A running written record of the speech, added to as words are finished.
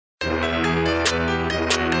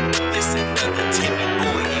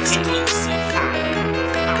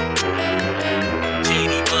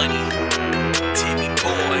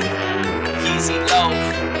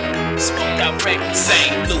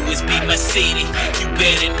city. You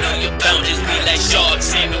better know your boundaries. We like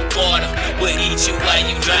sharks in the water. We'll eat you while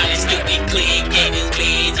you drowning. Stupid click in his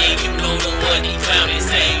bed. Yeah, you know the one he clowning.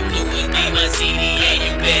 St. Louis be my city. And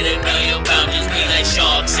you better know your boundaries. We like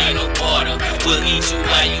sharks in the water. We'll eat you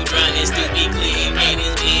while you drowning. Stupid click in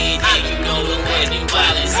his bed. Yeah, you know the one he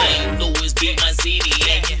wildin'. St. Louis be my city.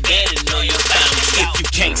 And you better know your boundaries. If you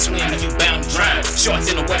can't swim, you bound to drown. Shorts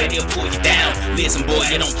in the water, they'll pull you down. Listen, boy,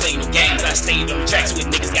 they don't play no games. I stayed on the tracks with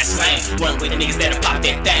niggas got slain. Run with the niggas that'll pop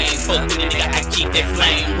that thing. Fuck with the nigga, I keep that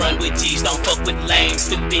flame. Run with G's, don't fuck with lame.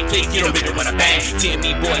 Stupid click, you don't really wanna bang.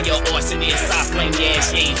 Timmy boy, your arsonist. I flame your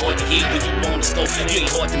ass, you ain't hard to hit when you wanna scope. You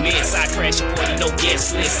ain't hard to miss. I crash your party, no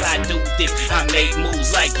guest list. I do this, I make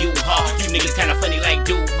moves like you hard. You niggas kinda funny like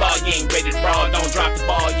Duval. You ain't ready to brawl, don't drop the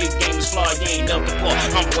ball. Your game is flawed, you ain't up to par.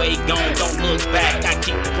 I'm way gone, don't look back. I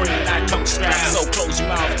keep the green, I don't strap. So close your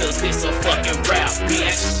mouth, cause this a fucking rap,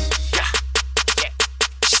 bitch.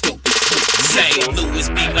 St. Louis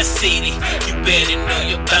be my city. You better know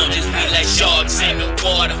your boundaries. We like sharks in the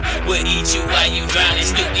water. We'll eat you while you drowning.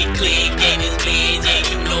 Stupid click in his bed.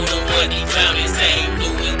 Yeah, you know the one he clowning. St.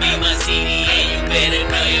 Louis be my city. And you better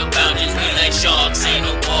know your boundaries. We like sharks in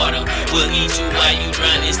the water. We'll eat you while you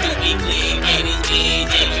drowning. Stupid click in his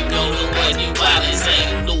bed. Yeah, you know the one he wildin'.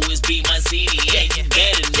 St. Louis be my city. And you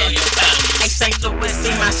better know your boundaries. Hey, St. Louis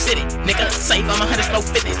be my city, nigga. Safe on my hundred, no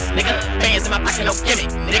fitness, nigga. Bands in my pocket, no gimmick,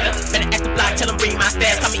 nigga. Better ask the block, tell them bring my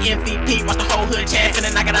stats. Call me MVP, watch the whole hood chant. Finna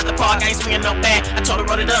knock it out the park, I ain't swinging no bat. I told her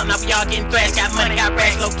roll it up, now we all getting thrashed. Got money, got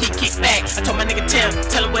racks, low key, kick back. I told my nigga Tim,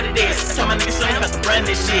 tell her what it is. I told my nigga Slim about to run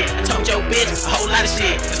this shit. I told your bitch a whole lot of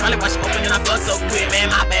shit. That's probably why she open and I fuck so quick. Man,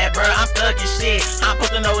 my bad, bro, I'm thuggin' shit. I'm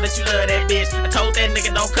supposed to know that you love that bitch. I told that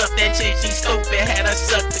nigga don't cuff that chick, she stupid, had her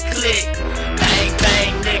suck the click. Bang,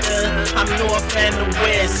 bang, nigga, I'm north and the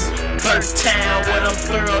west. Town where them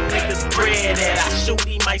girl niggas bred at. I shoot,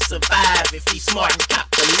 he might survive if he smart and cop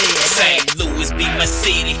the lid. St. Louis be my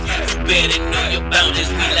city. You better know your boundaries.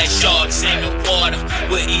 We like sharks in the water.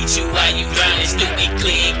 We'll eat you while you drowning. Stupid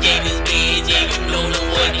click in his bed. Yeah, you know the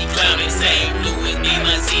one he clowning. St. Louis be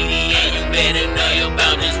my city. And you better know your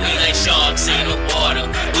boundaries. We like sharks in the water.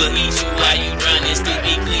 We'll eat you while you drowning.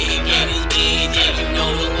 Stupid click in his bed. Yeah, you know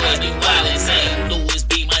the one he wildin'. St. Louis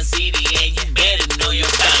be my city. And you better know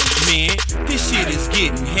your boundaries. Man, this shit is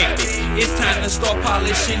getting hectic. It's time to start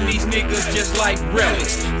polishing these niggas just like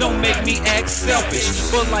relics. Don't make me act selfish,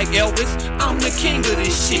 but like Elvis, I'm the king of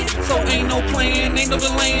this shit. So ain't no playing, ain't no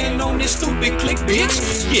delaying on this stupid click, bitch.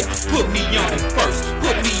 Yeah, put me on first,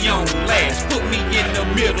 put me on last, put me in the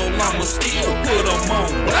middle, I'ma still put them on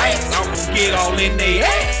blast. I'ma get all in they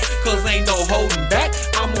ass, cause ain't no holding back.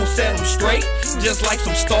 I'm gonna set them straight, just like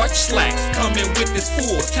some starch slacks. Coming with this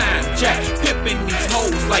full-time jack, pimping these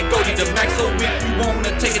hoes like go to the max. So if you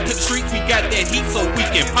wanna take it to the streets, we got that heat so we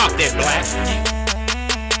can pop that black.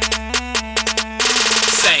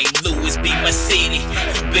 St. Louis be my city.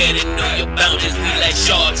 You better know your boundaries. We like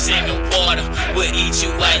sharks in the water. We'll eat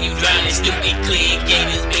you while you drowning. Stupid click in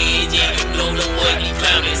his bed. Yeah, you know the one he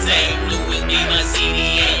clowning. St. Louis be my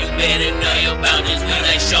city. And you better know your boundaries. We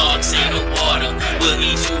like sharks in the water. We'll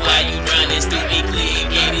eat you while you drowning. Stupid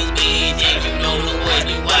click in his bed. Yeah, you know the one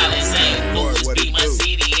he wildin'. St. Louis be my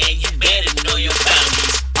city. And you better know your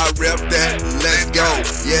boundaries. I rep that, let's go.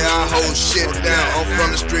 Yeah, I hold shit down. I'm from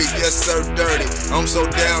the street, yes sir, dirty. I'm so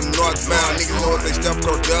down northbound. Niggas know if they step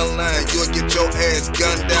across the line, you'll get your ass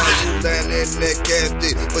gunned down. You land in that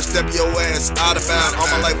casket, but step your ass out of bounds. All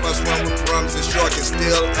my life I swam with drums and sharks and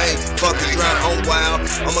still ain't fucking drown. I'm wild,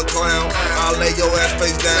 I'm a clown. I'll lay your ass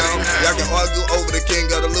face down. Y'all can argue over the king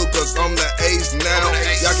of the loot, cause I'm the ace now.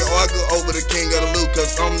 Y'all can argue over the king of the loot,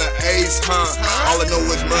 cause I'm the ace, huh? All I know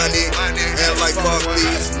is money, and like fuck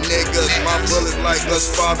these niggas. My bullets like us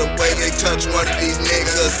far away, they touch one of these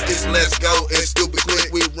niggas. It's let's go and stupid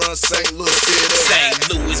quick, we run St. Louis City. St.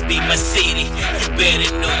 Louis be my city. You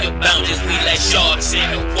better know your boundaries. We like sharks in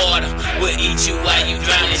the water. We'll eat you while you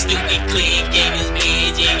drowning. Stupid click in his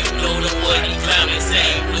bed. Yeah, you know the one he clowning.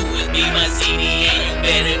 St. Louis be my city. And you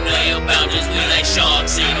better know your boundaries. We like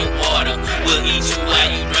sharks in the water. We'll eat you while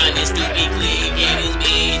you